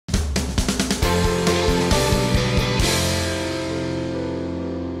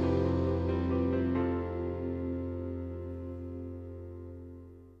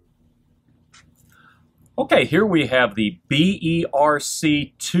Okay, here we have the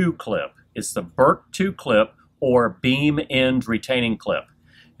BERC2 clip. It's the BERC2 clip or beam end retaining clip.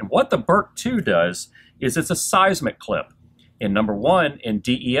 And what the BERC2 does is it's a seismic clip. In number one, in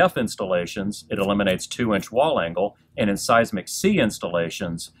DEF installations, it eliminates 2-inch wall angle, and in Seismic C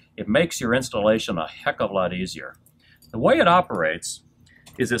installations, it makes your installation a heck of a lot easier. The way it operates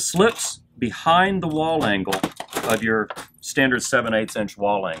is it slips behind the wall angle of your standard 7/8 inch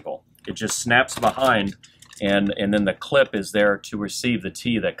wall angle. It just snaps behind, and then the clip is there to receive the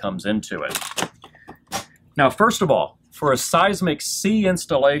T that comes into it. Now, first of all, for a Seismic C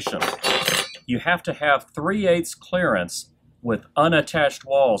installation, you have to have 3/8 clearance with unattached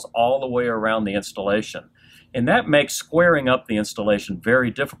walls all the way around the installation. And that makes squaring up the installation very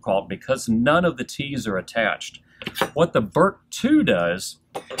difficult because none of the T's are attached. What the BERC2 does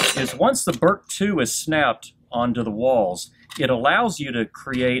is once the BERC2 is snapped onto the walls, it allows you to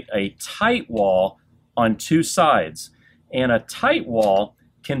create a tight wall on two sides. And a tight wall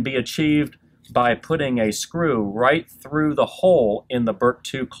can be achieved by putting a screw right through the hole in the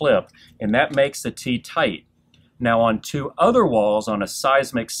BERC2 clip, and that makes the T tight. Now on two other walls on a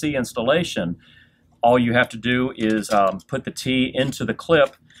Seismic C installation, all you have to do is put the T into the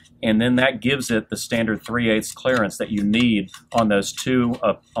clip, and then that gives it the standard 3/8 clearance that you need on those two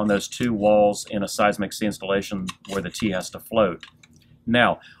walls in a Seismic C installation where the T has to float.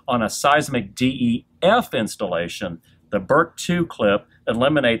 Now, on a Seismic DEF installation, the BERC2 clip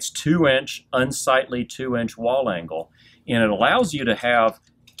eliminates 2-inch unsightly 2-inch wall angle, and it allows you to have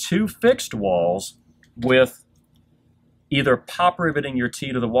two fixed walls with either pop riveting your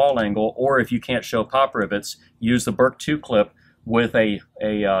T to the wall angle, or if you can't show pop rivets, use the BERC2 clip with a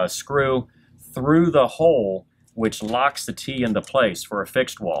screw through the hole, which locks the T into place for a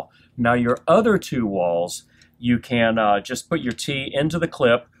fixed wall. Now your other two walls, you can just put your T into the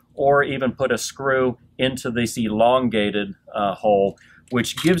clip, or even put a screw into this elongated hole,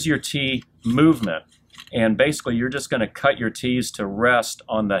 which gives your T movement. And basically you're just going to cut your T's to rest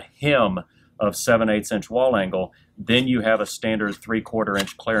on the hem of 7/8 inch wall angle. Then you have a standard 3/4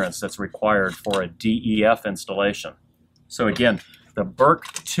 inch clearance that's required for a DEF installation. So again, the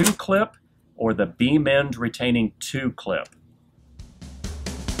BERC2 clip or the beam end retaining 2 clip.